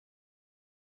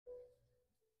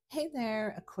Hey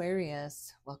there,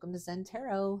 Aquarius. Welcome to Zen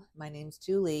Tarot. My name's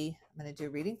Julie. I'm going to do a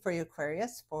reading for you,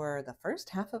 Aquarius, for the first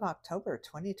half of October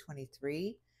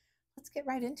 2023. Let's get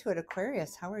right into it,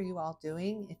 Aquarius. How are you all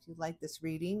doing? If you like this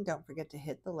reading, don't forget to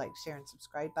hit the like, share, and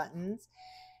subscribe buttons.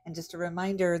 And just a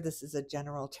reminder, this is a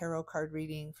general tarot card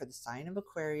reading for the sign of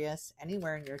Aquarius,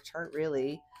 anywhere in your chart,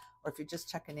 really, or if you're just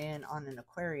checking in on an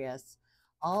Aquarius.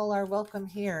 All are welcome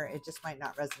here. It just might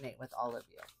not resonate with all of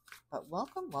you. But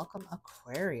welcome, welcome,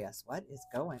 Aquarius. What is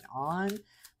going on?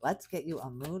 Let's get you a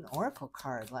moon oracle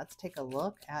card. Let's take a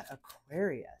look at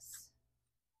Aquarius.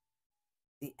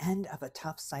 The end of a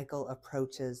tough cycle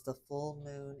approaches, the full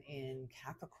moon in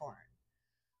Capricorn.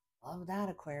 Love that,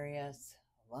 Aquarius.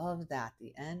 Love that.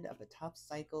 The end of a tough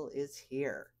cycle is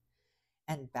here.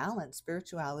 And balance,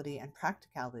 spirituality, and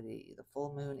practicality. The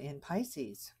full moon in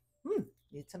Pisces.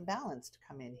 Need some balance to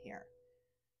come in here.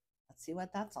 Let's see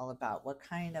what that's all about. What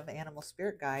kind of animal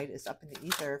spirit guide is up in the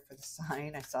ether for the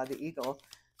sign? I saw the eagle.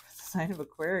 For the sign of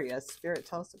Aquarius. Spirit,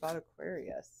 tell us about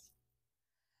Aquarius.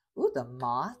 Ooh, the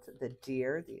moth, the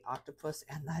deer, the octopus,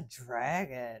 and the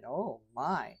dragon. Oh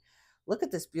my. Look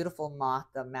at this beautiful moth,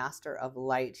 the master of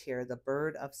light here, the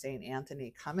bird of St.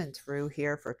 Anthony coming through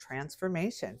here for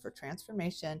transformation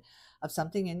of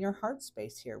something in your heart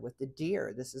space here with the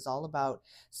deer. This is all about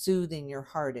soothing your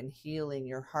heart and healing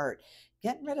your heart,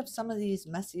 getting rid of some of these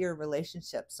messier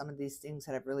relationships, some of these things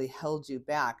that have really held you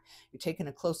back. You're taking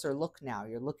a closer look now.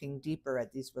 You're looking deeper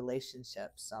at these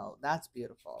relationships. So that's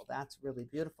beautiful. That's really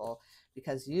beautiful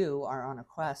because you are on a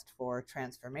quest for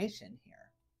transformation here.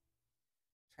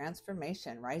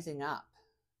 Transformation, rising up.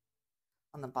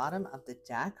 On the bottom of the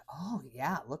deck, oh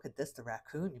yeah, look at this, the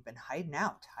raccoon. You've been hiding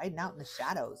out in the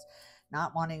shadows,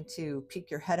 not wanting to peek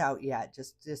your head out yet,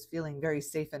 just feeling very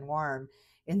safe and warm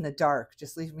in the dark.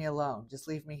 Just leave me alone. Just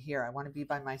leave me here. I want to be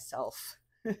by myself.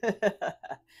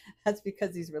 That's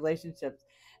because these relationships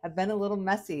have been a little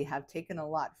messy, have taken a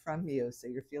lot from you. So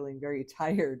you're feeling very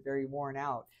tired, very worn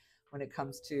out when it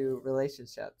comes to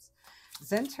relationships.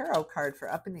 ZEN-TAROT card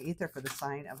for up in the ether for the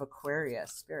sign of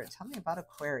Aquarius. Spirit, tell me about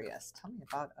Aquarius. Tell me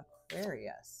about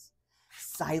Aquarius.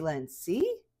 Silence.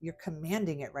 See? You're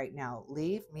commanding it right now.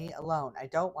 Leave me alone. I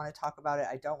don't want to talk about it.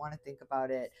 I don't want to think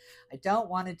about it. I don't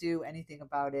want to do anything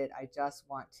about it. I just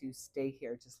want to stay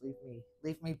here. Just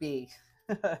leave me be.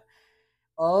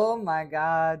 Oh my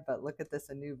God. But look at this,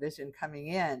 a new vision coming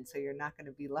in. So you're not going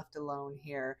to be left alone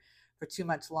here for too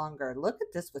much longer. Look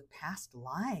at this with past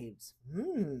lives.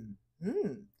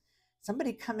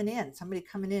 Somebody coming in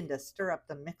to stir up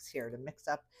the mix here, to mix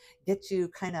up, get you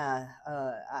kind of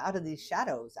out of these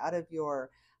shadows, out of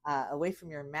your, away from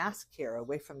your mask here,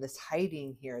 away from this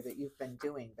hiding here that you've been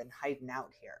doing, been hiding out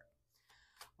here.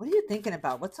 What are you thinking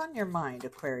about? What's on your mind,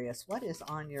 Aquarius? What is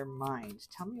on your mind?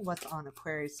 Tell me what's on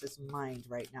Aquarius's mind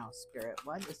right now, Spirit.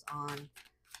 What is on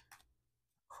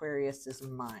Aquarius's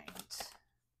mind?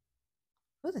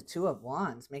 Oh, the Two of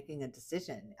Wands, making a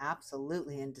decision,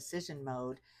 absolutely in decision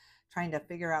mode, trying to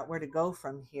figure out where to go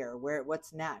from here,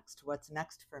 what's next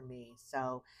for me.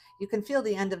 So you can feel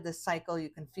the end of this cycle. You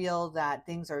can feel that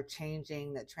things are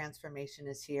changing, that transformation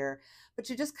is here, but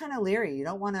you're just kind of leery. You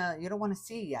don't want to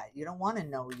see yet. You don't want to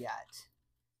know yet.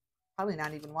 Probably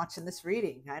not even watching this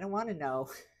reading. I don't want to know.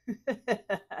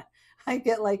 I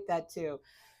get like that too.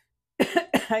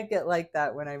 I get like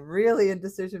that when I'm really in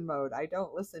decision mode. I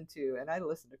don't listen to, and I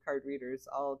listen to card readers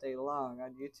all day long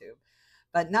on YouTube,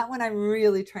 but not when I'm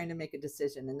really trying to make a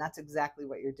decision. And that's exactly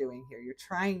what you're doing here. You're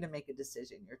trying to make a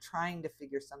decision. You're trying to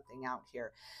figure something out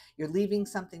here. You're leaving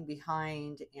something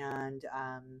behind, and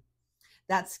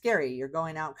that's scary. You're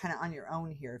going out kind of on your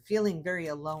own here, feeling very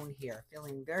alone here,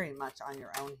 feeling very much on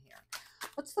your own here.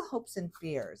 What's the hopes and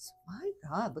fears? My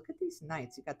God, look at these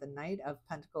knights. You got the Knight of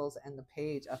Pentacles and the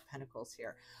Page of Pentacles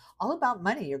here. All about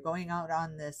money. You're going out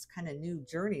on this kind of new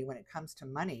journey when it comes to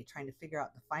money, trying to figure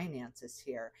out the finances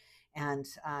here, and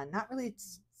not really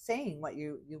saying what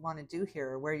you want to do here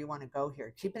or where you want to go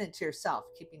here, keeping it to yourself,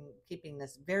 keeping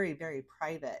this very, very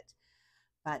private.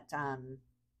 But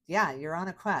yeah, you're on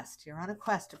a quest. You're on a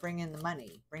quest to bring in the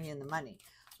money,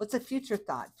 What's a future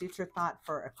thought? Future thought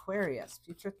for Aquarius.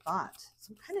 Future thought.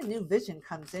 Some kind of new vision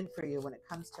comes in for you when it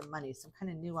comes to money. Some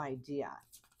kind of new idea.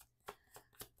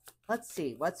 Let's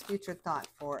see. What's future thought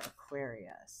for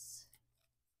Aquarius?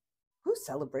 Ooh,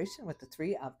 celebration with the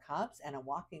Three of Cups and a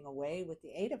walking away with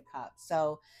the Eight of Cups.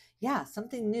 So yeah,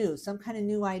 something new, some kind of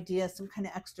new idea, some kind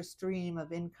of extra stream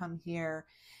of income here,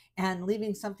 and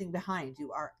leaving something behind.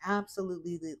 You are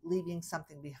absolutely leaving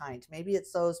something behind. Maybe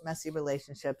it's those messy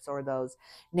relationships or those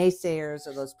naysayers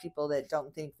or those people that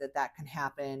don't think that that can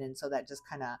happen. And so that just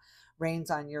kind of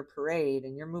rains on your parade,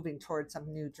 and you're moving towards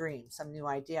some new dream, some new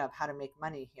idea of how to make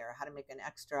money here, how to make an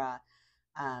extra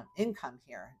income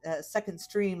here, a second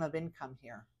stream of income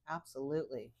here.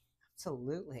 Absolutely.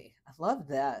 Absolutely. I love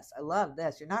this. I love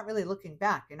this. You're not really looking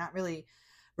back. You're not really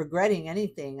regretting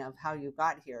anything of how you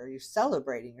got here. You're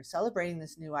celebrating. You're celebrating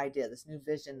this new idea, this new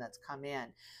vision that's come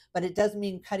in. But it does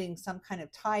mean cutting some kind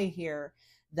of tie here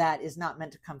that is not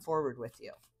meant to come forward with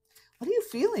you. What are you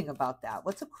feeling about that?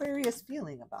 What's Aquarius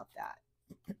feeling about that?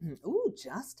 Ooh,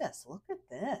 justice. Look at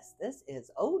this. This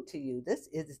is owed to you. This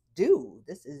is due.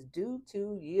 This is due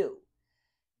to you.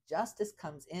 Justice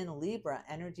comes in Libra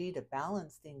energy to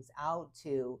balance things out,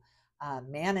 to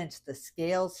manage the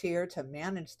scales here, to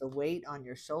manage the weight on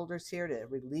your shoulders here, to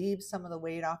relieve some of the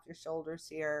weight off your shoulders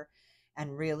here,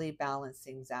 and really balance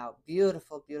things out.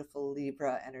 Beautiful, beautiful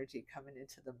Libra energy coming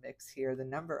into the mix here. The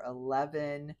number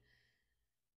 11.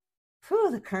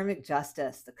 Whew, the karmic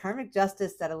justice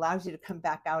that allows you to come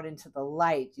back out into the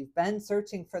light. You've been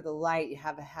searching for the light. You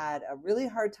have had a really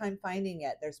hard time finding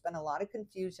it. There's been a lot of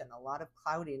confusion, a lot of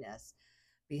cloudiness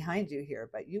behind you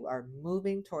here, but you are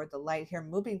moving toward the light here,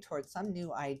 moving toward some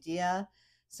new idea,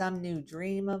 some new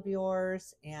dream of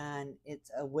yours, and it's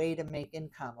a way to make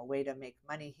income, a way to make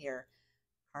money here.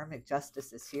 Karmic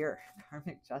justice is here.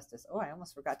 Karmic justice. Oh, I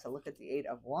almost forgot to look at the Eight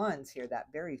of Wands here,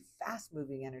 that very fast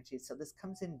moving energy. So this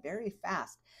comes in very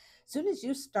fast. As soon as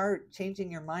you start changing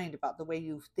your mind about the way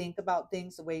you think about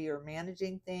things, the way you're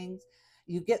managing things,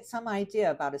 you get some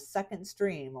idea about a second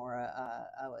stream or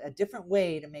a different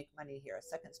way to make money here, a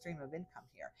second stream of income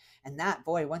here. And that,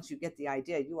 boy, once you get the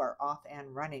idea, you are off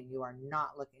and running. You are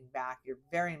not looking back. You're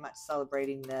very much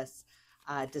celebrating this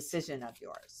decision of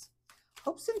yours.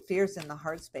 Hopes and fears in the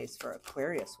heart space for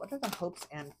Aquarius. What are the hopes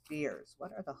and fears?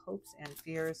 What are the hopes and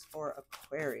fears for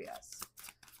Aquarius?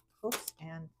 Hopes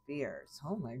and fears.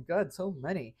 Oh my God, so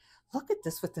many. Look at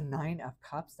this with the Nine of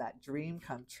Cups, that dream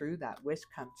come true, that wish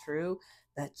come true.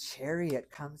 The Chariot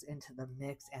comes into the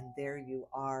mix, and there you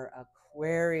are,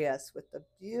 Aquarius, with the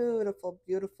beautiful,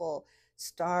 beautiful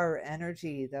star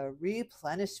energy, the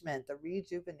replenishment, the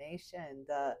rejuvenation,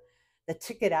 the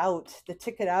ticket out, the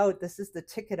ticket out. This is the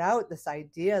ticket out, this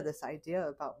idea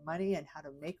about money and how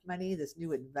to make money, this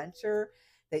new adventure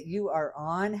that you are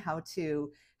on, how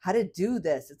to do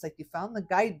this. It's like you found the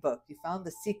guidebook, you found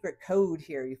the secret code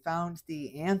here, you found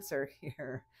the answer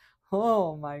here.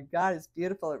 Oh my God, it's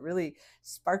beautiful. It really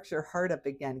sparks your heart up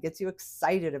again, gets you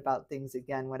excited about things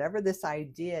again. Whatever this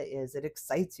idea is, it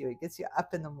excites you. It gets you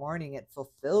up in the morning. It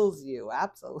fulfills you.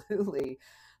 Absolutely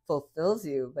fulfills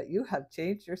you. But you have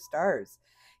changed your stars.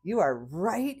 You are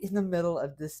right in the middle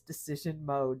of this decision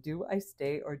mode. Do I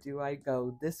stay or do I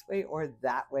go this way or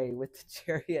that way with the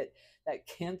Chariot, that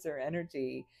Cancer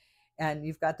energy? And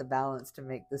you've got the balance to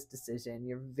make this decision.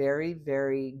 You're very,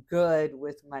 very good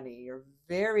with money. You're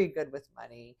very good with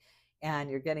money. And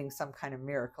you're getting some kind of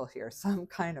miracle here, some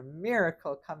kind of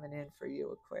miracle coming in for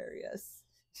you, Aquarius.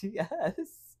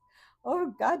 Yes.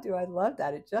 Oh God, do I love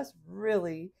that. It just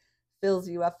really fills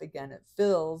you up again. It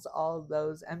fills all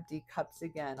those empty cups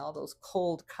again, all those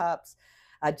cold cups.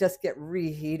 Just get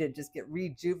reheated, just get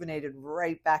rejuvenated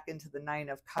right back into the Nine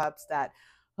of Cups. That,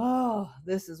 oh,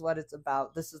 this is what it's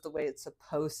about. This is the way it's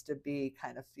supposed to be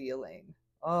kind of feeling.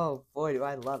 Oh boy, do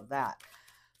I love that.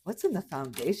 What's in the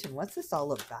foundation? What's this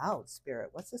all about, Spirit?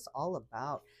 What's this all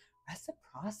about?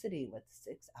 Reciprocity with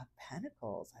Six of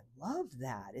Pentacles. I love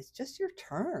that. It's just your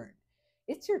turn.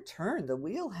 It's your turn. The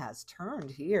wheel has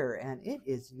turned here, and it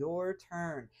is your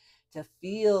turn to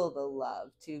feel the love,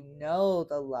 to know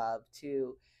the love,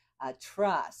 to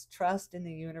trust in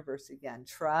the universe again.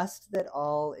 Trust that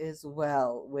all is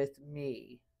well with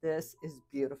me. This is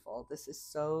beautiful. This is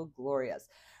so glorious.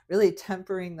 Really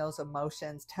tempering those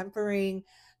emotions, tempering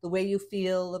the way you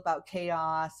feel about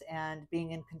chaos and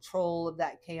being in control of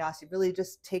that chaos. You've really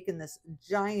just taken this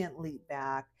giant leap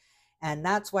back. And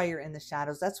that's why you're in the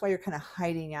shadows. That's why you're kind of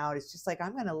hiding out. It's just like,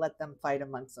 I'm going to let them fight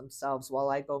amongst themselves while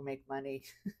I go make money.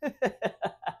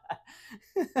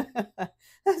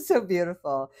 That's so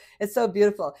beautiful. It's so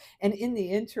beautiful. And in the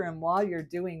interim, while you're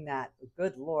doing that,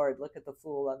 good Lord, look at the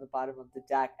Fool on the bottom of the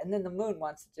deck. And then the moon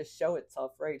wants to just show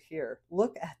itself right here.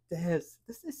 Look at this.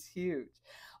 This is huge.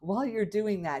 While you're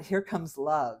doing that, here comes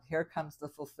love. Here comes the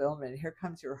fulfillment. Here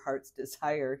comes your heart's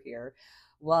desire here.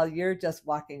 While you're just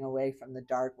walking away from the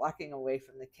dark, walking away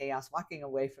from the chaos, walking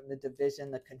away from the division,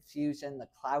 the confusion, the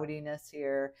cloudiness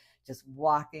here, just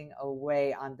walking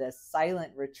away on this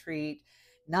silent retreat,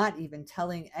 not even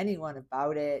telling anyone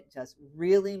about it, just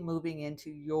really moving into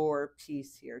your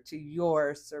peace here, to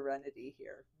your serenity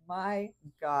here. My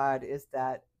God, is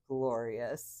that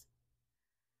glorious.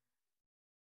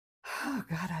 Oh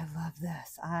God, I love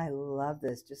this. I love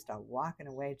this. Just a walking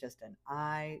away, just an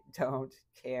I don't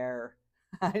care.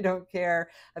 I don't care.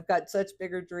 I've got such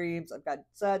bigger dreams. I've got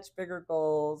such bigger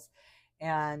goals.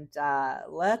 And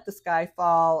let the sky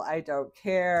fall. I don't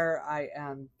care. I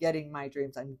am getting my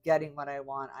dreams. I'm getting what I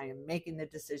want. I am making the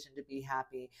decision to be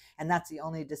happy. And that's the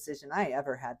only decision I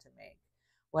ever had to make,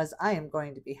 was I am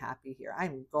going to be happy here.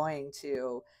 I'm going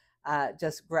to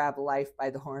just grab life by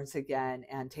the horns again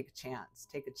and take a chance.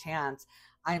 Take a chance.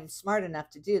 I'm smart enough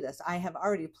to do this. I have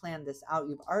already planned this out.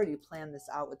 You've already planned this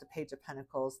out with the Page of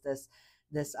Pentacles,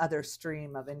 this other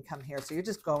stream of income here. So you're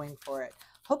just going for it.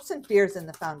 Hopes and fears in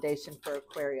the foundation for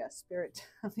Aquarius. Spirit,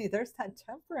 tell me, there's that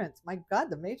Temperance. My God,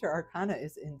 the major arcana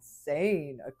is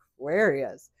insane.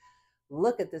 Aquarius.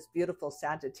 Look at this beautiful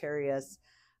Sagittarius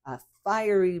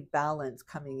fiery balance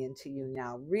coming into you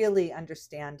now, really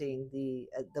understanding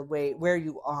the way where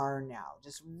you are now,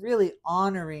 just really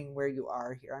honoring where you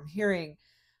are here. I'm hearing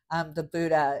the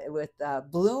Buddha with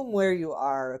bloom where you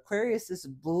are. Aquarius is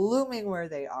blooming where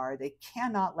they are. They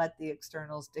cannot let the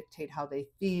externals dictate how they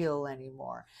feel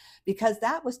anymore, because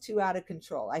that was too out of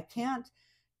control. I can't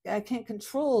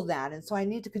control that. And so I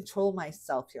need to control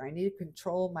myself here. I need to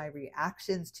control my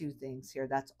reactions to things here.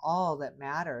 That's all that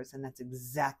matters. And that's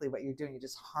exactly what you're doing. You're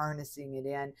just harnessing it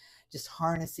in, just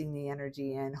harnessing the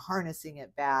energy in, harnessing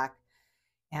it back,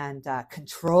 and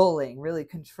controlling, really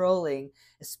controlling,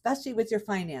 especially with your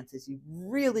finances. You've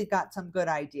really got some good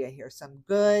idea here, some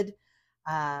good,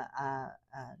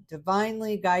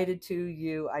 divinely guided to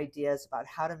you ideas about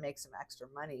how to make some extra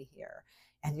money here.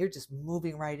 And you're just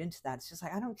moving right into that. It's just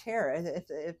like, I don't care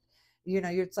if you know,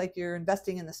 it's like you're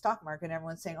investing in the stock market and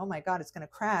everyone's saying, oh my God, it's going to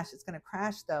crash. It's going to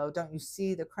crash though. Don't you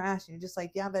see the crash? And you're just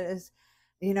like, yeah, but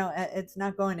it's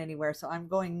not going anywhere. So I'm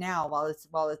going now while it's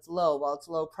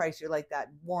low price. You're like that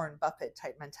Warren Buffett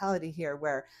type mentality here,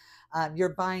 where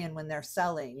you're buying when they're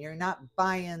selling. You're not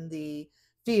buying the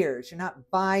fears. You're not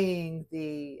buying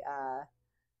the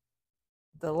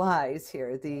lies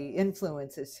here, the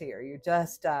influences here. You're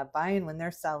just buying when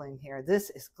they're selling here. This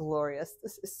is glorious.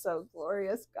 This is so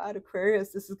glorious. God,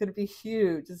 Aquarius, this is going to be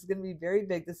huge. This is going to be very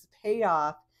big. This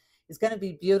payoff is going to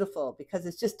be beautiful, because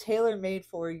it's just tailor-made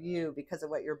for you because of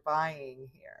what you're buying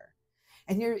here.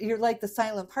 And you're like the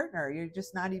silent partner. You're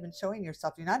just not even showing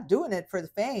yourself. You're not doing it for the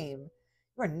fame.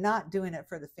 You are not doing it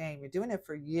for the fame. You're doing it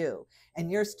for you and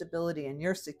your stability and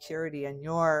your security and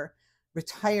your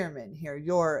retirement here,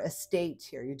 your estate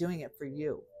here. You're doing it for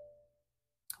you.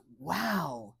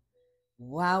 Wow.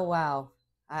 Wow, wow.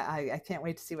 I can't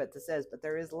wait to see what this is, but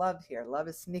there is love here. Love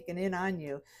is sneaking in on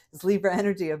you. This Libra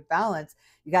energy of balance.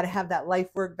 You got to have that life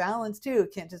work balance too.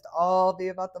 It can't just all be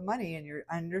about the money, and you're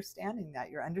understanding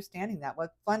that. You're understanding that.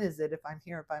 What fun is it if I'm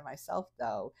here by myself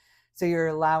though? So you're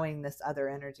allowing this other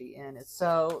energy in. It's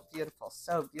so beautiful,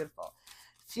 so beautiful.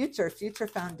 Future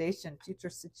foundation, future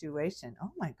situation.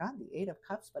 Oh my God, the Eight of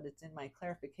Cups, but it's in my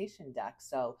clarification deck.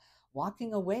 So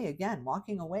walking away again,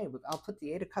 walking away. I'll put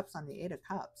the Eight of Cups on the Eight of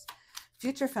Cups.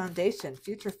 Future foundation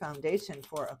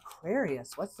for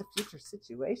Aquarius. What's the future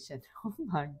situation? Oh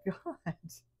my God.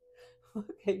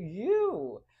 Look at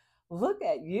you. Look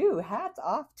at you. Hats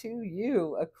off to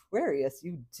you, Aquarius.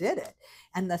 You did it.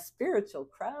 And the spiritual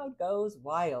crowd goes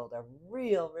wild. A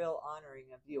real honoring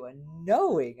of you, a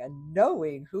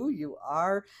knowing who you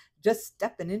are, just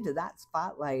stepping into that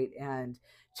spotlight and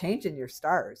changing your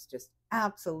stars, just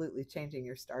absolutely changing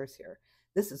your stars here.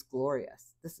 This is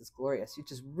glorious. This is glorious. You're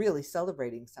just really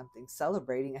celebrating something,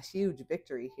 celebrating a huge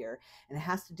victory here. And it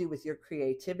has to do with your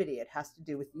creativity. It has to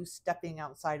do with you stepping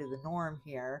outside of the norm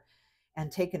here and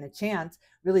taking a chance,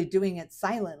 really doing it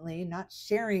silently, not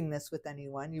sharing this with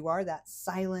anyone. You are that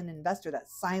silent investor, that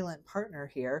silent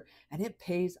partner here, and it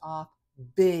pays off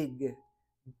big.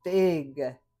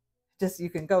 Just, you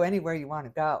can go anywhere you want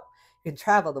to go. You can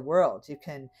travel the world. You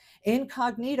can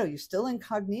incognito. You're still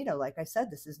incognito. Like I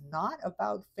said, this is not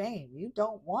about fame. You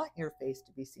don't want your face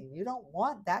to be seen. You don't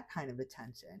want that kind of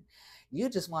attention. You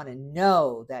just want to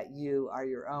know that you are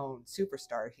your own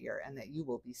superstar here and that you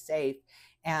will be safe.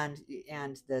 and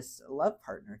this love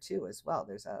partner too as well.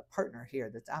 There's a partner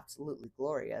here that's absolutely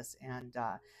glorious, and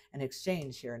an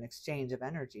exchange here, an exchange of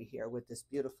energy here with this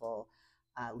beautiful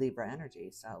Libra energy.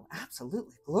 So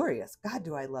absolutely glorious. God,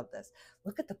 do I love this.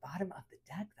 Look at the bottom of the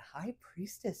deck, the High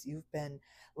Priestess. You've been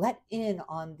let in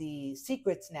on the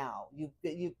secrets now.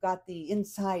 You've got the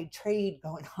inside trade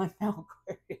going on now,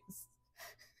 Aquarius.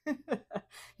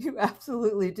 You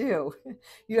absolutely do.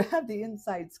 You have the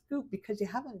inside scoop because you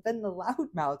haven't been the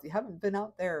loudmouth. You haven't been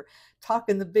out there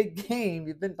talking the big game.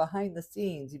 You've been behind the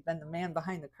scenes. You've been the man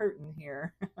behind the curtain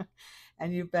here.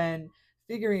 And you've been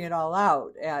figuring it all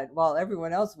out. And while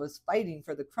everyone else was fighting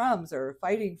for the crumbs or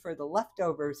fighting for the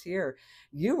leftovers here,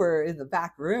 you were in the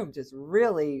back room just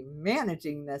really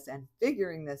managing this and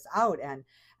figuring this out and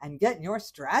getting your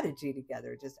strategy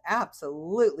together, just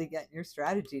absolutely getting your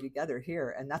strategy together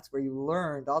here. And that's where you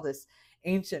learned all this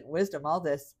ancient wisdom, all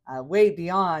this way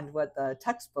beyond what the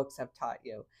textbooks have taught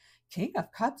you. King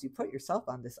of Cups, you put yourself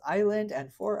on this island,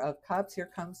 and Four of Cups, here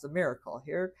comes the miracle.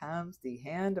 Here comes the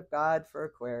hand of God for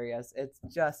Aquarius. It's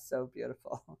just so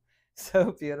beautiful.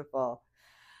 So beautiful.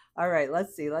 All right,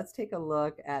 let's see. Let's take a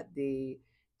look at the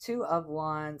Two of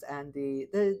Wands and the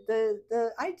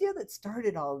idea that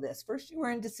started all this. First, you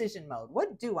were in decision mode.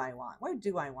 What do I want? Where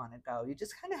do I want to go? You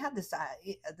just kind of had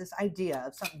this idea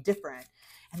of something different,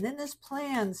 and then this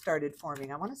plan started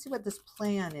forming. I want to see what this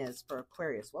plan is for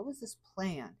Aquarius. What was this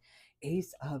plan?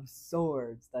 Ace of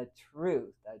Swords, the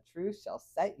truth. The truth shall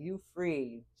set you free.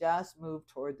 You just moved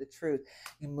toward the truth.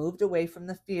 You moved away from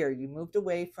the fear. You moved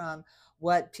away from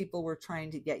what people were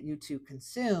trying to get you to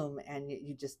consume, and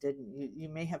you just didn't. You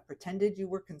may have pretended you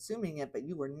were consuming it, but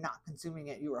you were not consuming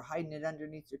it. You were hiding it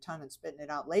underneath your tongue and spitting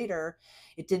it out later.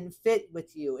 It didn't fit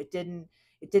with you. It didn't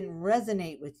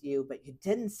resonate with you, but you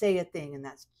didn't say a thing. And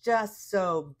that's just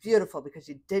so beautiful because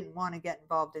you didn't want to get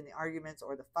involved in the arguments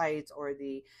or the fights or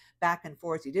the back and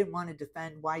forth. You didn't want to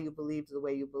defend why you believed the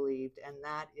way you believed. And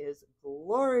that is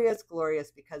glorious,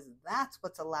 glorious, because that's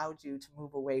what's allowed you to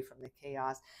move away from the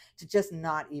chaos, to just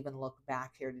not even look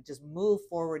back here, to just move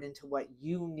forward into what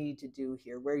you need to do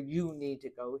here, where you need to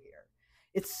go here.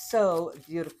 It's so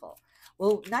beautiful.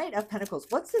 Well, Knight of Pentacles,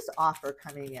 what's this offer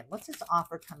coming in? What's this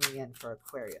offer coming in for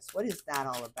Aquarius? What is that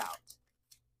all about?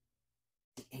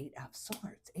 The Eight of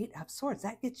Swords. Eight of Swords.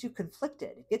 That gets you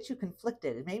conflicted. It gets you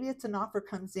conflicted. And maybe it's an offer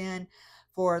comes in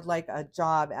for like a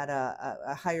job at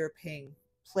a higher paying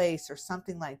place or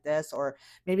something like this, or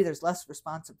maybe there's less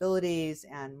responsibilities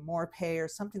and more pay or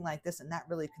something like this, and that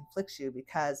really conflicts you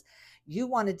because you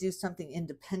want to do something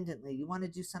independently. You want to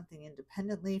do something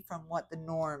independently from what the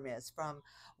norm is, from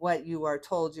what you are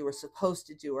told you were supposed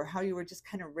to do, or how you were just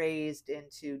kind of raised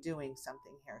into doing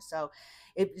something here. So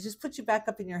it just puts you back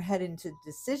up in your head into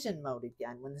decision mode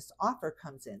again when this offer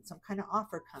comes in, some kind of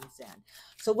offer comes in.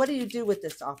 So what do you do with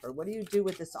this offer? What do you do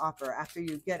with this offer after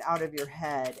you get out of your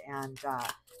head and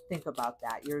think about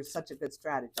that? You're such a good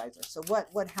strategizer. So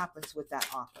what happens with that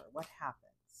offer? What happens?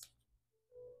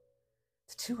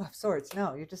 The Two of Swords.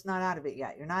 No, you're just not out of it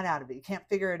yet. You're not out of it. You can't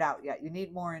figure it out yet. You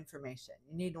need more information.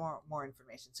 You need more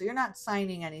information. So you're not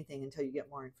signing anything until you get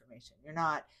more information. You're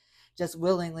not just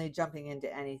willingly jumping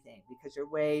into anything because you're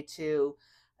way too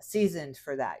seasoned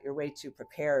for that. You're way too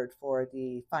prepared for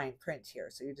the fine print here.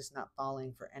 So you're just not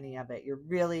falling for any of it. You're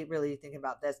really, really thinking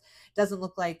about this. It doesn't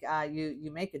look like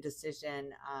you make a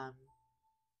decision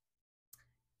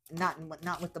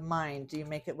not with the mind. Do you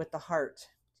make it with the heart?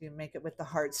 Do you make it with the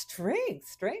heart? Strength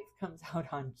comes out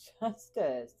on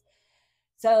Justice.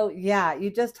 So yeah, you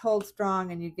just hold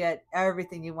strong and you get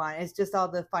everything you want. It's just all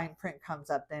the fine print comes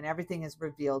up, then everything is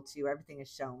revealed to you, everything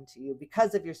is shown to you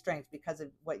because of your strength, because of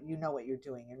what you know what you're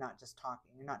doing. You're not just talking,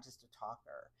 you're not just a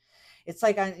talker. It's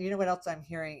like, you know what else I'm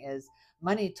hearing is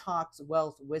money talks,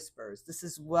 wealth whispers. This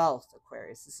is wealth,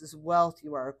 Aquarius. This is wealth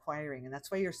you are acquiring. And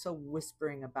that's why you're so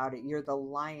whispering about it. You're the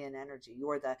lion energy.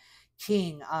 You're the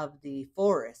king of the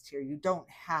forest here. You don't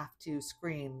have to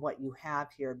scream what you have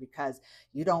here because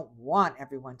you don't want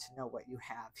everyone to know what you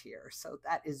have here. So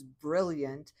that is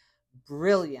brilliant.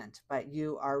 Brilliant, but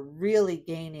you are really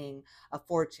gaining a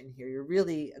fortune here. You're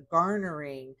really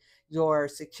garnering your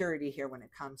security here when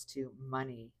it comes to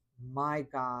money. My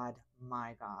God,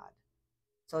 my God.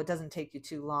 So it doesn't take you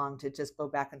too long to just go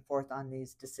back and forth on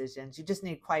these decisions. You just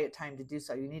need quiet time to do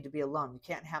so. You need to be alone. You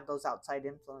can't have those outside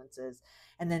influences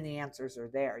and then the answers are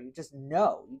there. You just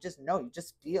know, you just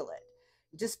feel it.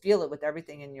 You just feel it with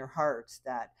everything in your heart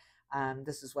that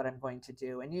this is what I'm going to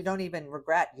do. And you don't even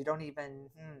regret. You don't even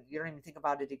think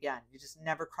about it again. You just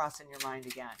never cross in your mind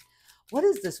again. What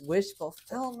is this wish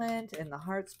fulfillment in the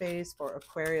heart space for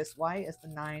Aquarius? Why is the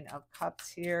Nine of Cups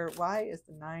here? Why is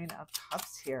the Nine of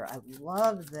Cups here? I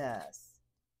love this.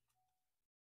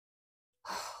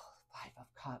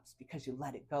 Cups because you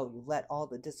let it go. You let all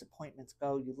the disappointments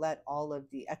go. You let all of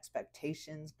the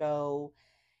expectations go.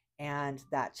 And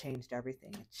that changed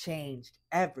everything. It changed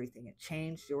everything. It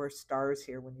changed your stars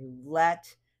here when you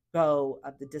let go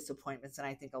of the disappointments. And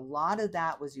I think a lot of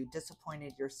that was you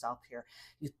disappointed yourself here.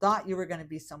 You thought you were going to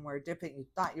be somewhere different. You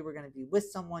thought you were going to be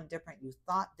with someone different. You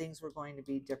thought things were going to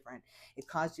be different. It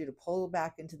caused you to pull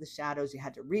back into the shadows. You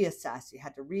had to reassess. You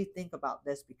had to rethink about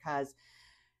this, because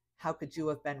how could you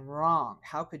have been wrong?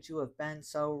 How could you have been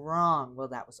so wrong? Well,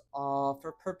 that was all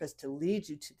for purpose, to lead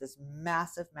you to this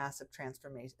massive, massive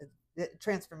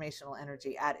transformational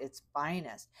energy at its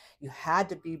finest. You had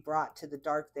to be brought to the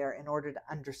dark there in order to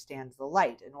understand the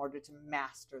light, in order to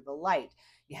master the light.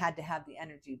 You had to have the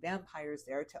energy vampires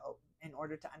there in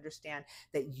order to understand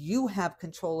that you have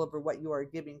control over what you are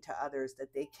giving to others,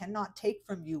 that they cannot take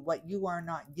from you what you are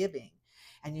not giving.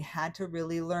 And you had to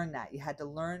really learn that. You had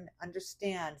to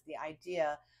understand the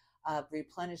idea of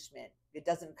replenishment. It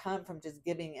doesn't come from just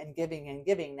giving and giving and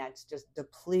giving. That's just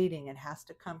depleting. It has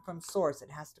to come from source.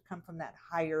 It has to come from that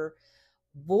higher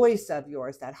voice of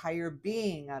yours, that higher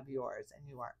being of yours. And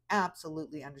you are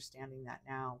absolutely understanding that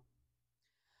now.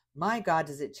 My God,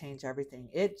 does it change everything?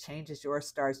 It changes your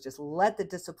stars. Just let the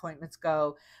disappointments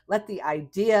go. Let the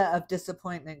idea of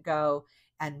disappointment go,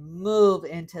 and move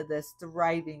into this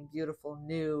thriving, beautiful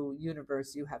new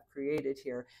universe you have created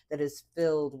here that is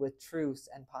filled with truths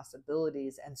and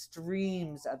possibilities and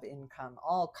streams of income.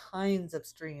 All kinds of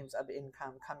streams of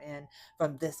income come in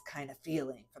from this kind of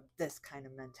feeling, from this kind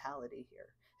of mentality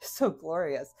here. So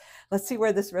glorious. Let's see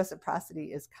where this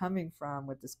reciprocity is coming from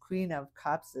with this Queen of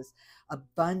Cups, this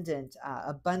abundance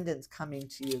coming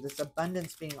to you, this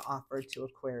abundance being offered to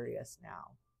Aquarius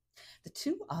now. The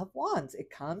Two of Wands, it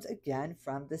comes again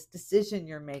from this decision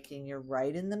you're making. You're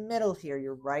right in the middle here.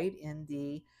 You're right in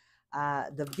the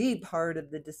V part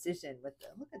of the decision. Look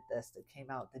at this that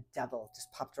came out. The Devil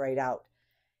just popped right out.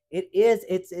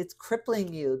 It's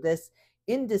crippling you. This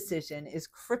indecision is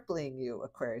crippling you,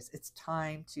 Aquarius. It's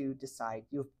time to decide.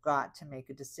 You've got to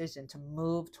make a decision to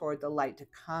move toward the light, to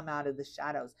come out of the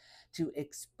shadows, to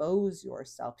expose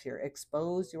yourself here,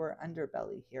 expose your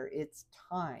underbelly here. It's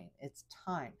time. It's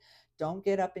time. Don't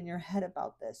get up in your head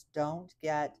about this. Don't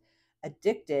get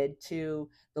addicted to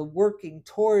the working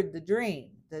toward the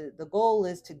dream. The goal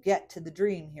is to get to the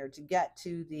dream here, to get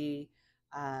to the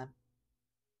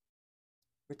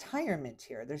retirement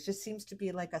here. There just seems to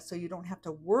be like so you don't have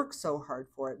to work so hard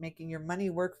for it, making your money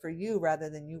work for you rather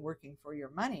than you working for your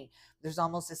money. There's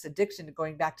almost this addiction to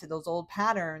going back to those old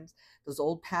patterns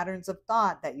of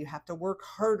thought, that you have to work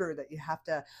harder, that you have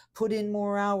to put in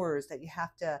more hours, that you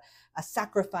have to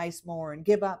sacrifice more and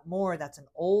give up more. That's an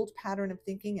old pattern of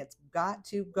thinking. It's got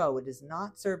to go. It is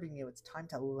not serving you. It's time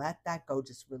to let that go.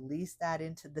 Just release that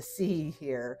into the sea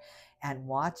here and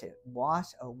watch it wash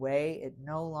away. It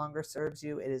no longer serves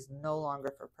you. It is no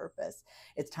longer for purpose.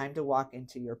 It's time to walk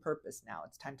into your purpose now.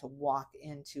 It's time to walk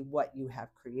into what you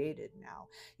have created now.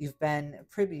 You've been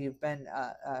privy, you've been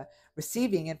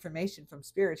receiving information from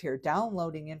Spirit here,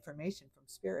 downloading information from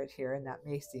Spirit here, and that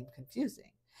may seem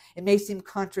confusing. It may seem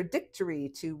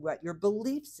contradictory to what your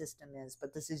belief system is,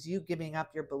 but this is you giving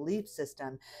up your belief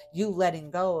system, you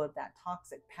letting go of that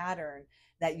toxic pattern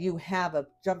that you have of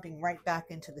jumping right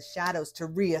back into the shadows to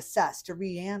reassess, to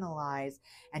reanalyze,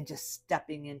 and just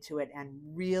stepping into it and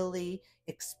really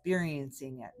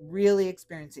experiencing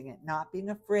it, not being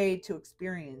afraid to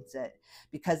experience it,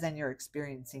 because then you're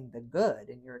experiencing the good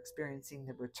and you're experiencing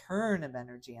the return of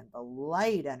energy and the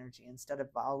light energy instead of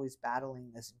always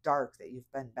battling this dark that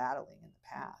you've been battling in the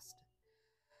past.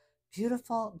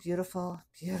 Beautiful, beautiful,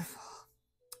 beautiful.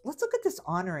 Let's look at this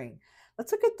honoring.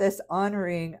 Let's look at this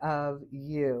honoring of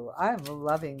you. I'm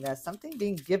loving this. Something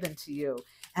being given to you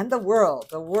and the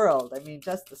world. I mean,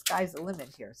 just the sky's the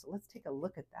limit here. So let's take a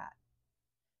look at that.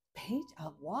 Page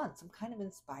of Wands, some kind of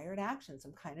inspired action,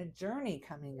 some kind of journey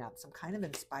coming up, some kind of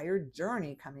inspired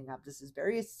journey coming up. This is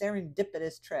very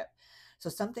serendipitous trip. So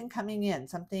something coming in,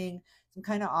 some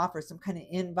kind of offer, some kind of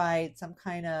invite, some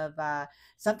kind of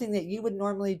something that you would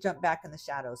normally jump back in the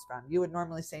shadows from. You would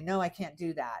normally say, no, I can't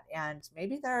do that. And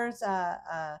maybe there's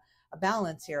a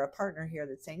balance here, a partner here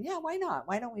that's saying, yeah, why not?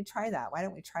 Why don't we try that? Why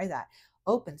don't we try that?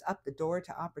 Opens up the door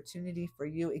to opportunity for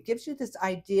you. It gives you this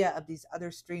idea of these other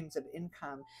streams of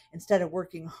income. Instead of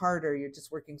working harder, you're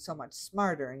just working so much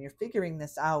smarter, and you're figuring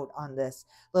this out on this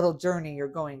little journey you're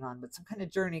going on, but some kind of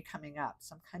journey coming up,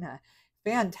 some kind of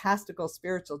fantastical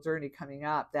spiritual journey coming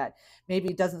up that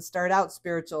maybe doesn't start out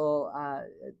spiritual,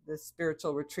 the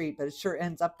spiritual retreat, but it sure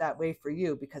ends up that way for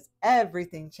you, because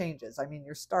everything changes. I mean,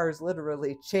 your stars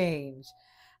literally change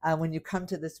when you come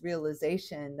to this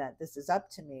realization that this is up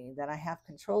to me, that I have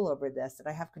control over this, that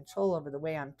I have control over the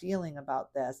way I'm feeling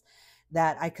about this,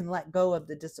 that I can let go of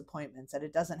the disappointments, that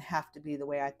it doesn't have to be the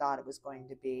way I thought it was going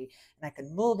to be. And I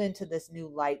can move into this new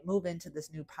light, move into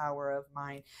this new power of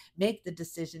mine, make the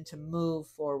decision to move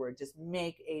forward. Just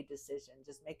make a decision.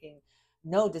 Just making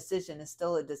no decision is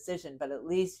still a decision, but at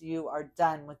least you are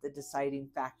done with the deciding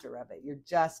factor of it. You're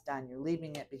just done. You're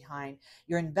leaving it behind.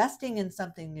 You're investing in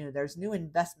something new. There's new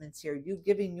investments here. You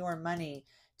giving your money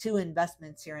to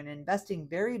investments here and investing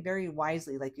very, very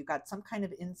wisely. Like you got some kind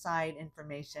of inside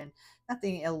information,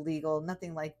 nothing illegal,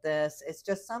 nothing like this. It's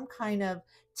just some kind of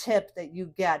tip that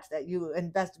you get that you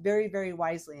invest very, very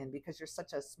wisely in because you're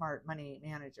such a smart money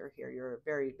manager here. You're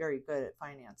very, very good at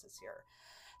finances here.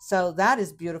 So that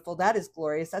is beautiful. That is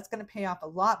glorious. That's going to pay off a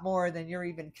lot more than you're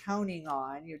even counting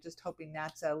on. You're just hoping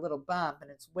that's a little bump,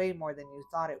 and it's way more than you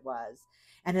thought it was.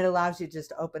 And it allows you just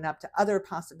to open up to other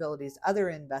possibilities, other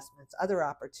investments, other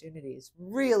opportunities,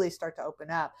 really start to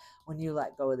open up when you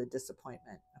let go of the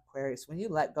disappointment, Aquarius, when you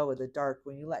let go of the dark,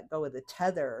 when you let go of the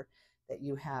tether that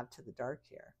you have to the dark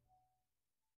here.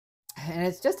 And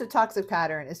it's just a toxic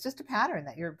pattern. It's just a pattern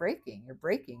that you're breaking. You're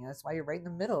breaking. That's why you're right in the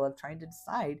middle of trying to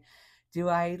decide, do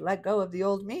I let go of the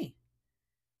old me?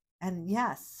 And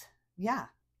yes, yeah,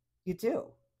 you do,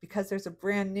 because there's a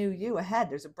brand new you ahead.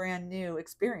 There's a brand new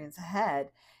experience ahead.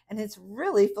 And it's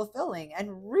really fulfilling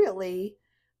and really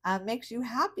makes you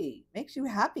happy, gets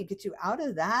you out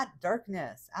of that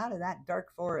darkness, out of that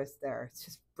dark forest there. It's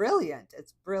just brilliant.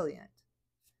 It's brilliant.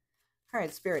 All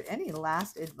right, Spirit, any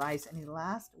last advice, any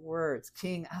last words?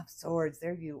 King of Swords,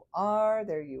 there you are.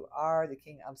 There you are, the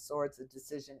King of Swords. The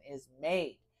decision is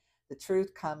made. The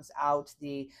truth comes out,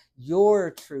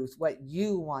 your truth, what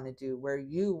you want to do, where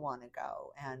you want to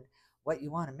go, and what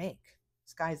you want to make.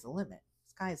 Sky's the limit.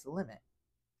 Sky's the limit.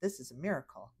 This is a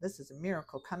miracle. This is a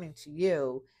miracle coming to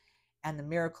you. And the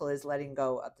miracle is letting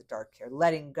go of the dark here,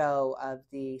 letting go of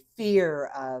the fear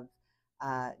of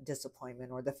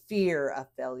disappointment or the fear of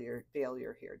failure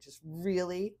here. Just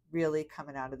really, really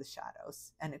coming out of the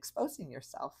shadows and exposing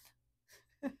yourself.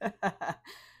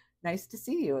 Nice to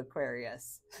see you,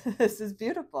 Aquarius. This is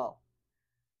beautiful.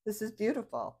 This is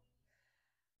beautiful.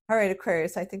 All right,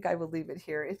 Aquarius, I think I will leave it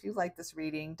here. If you like this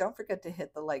reading, don't forget to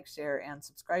hit the like, share, and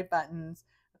subscribe buttons.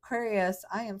 Aquarius,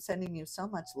 I am sending you so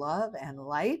much love and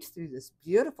light through this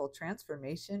beautiful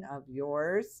transformation of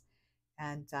yours.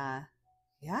 And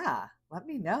yeah, let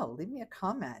me know. Leave me a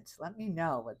comment. Let me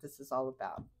know what this is all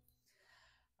about.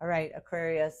 All right,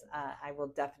 Aquarius, I will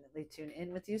definitely tune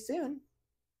in with you soon.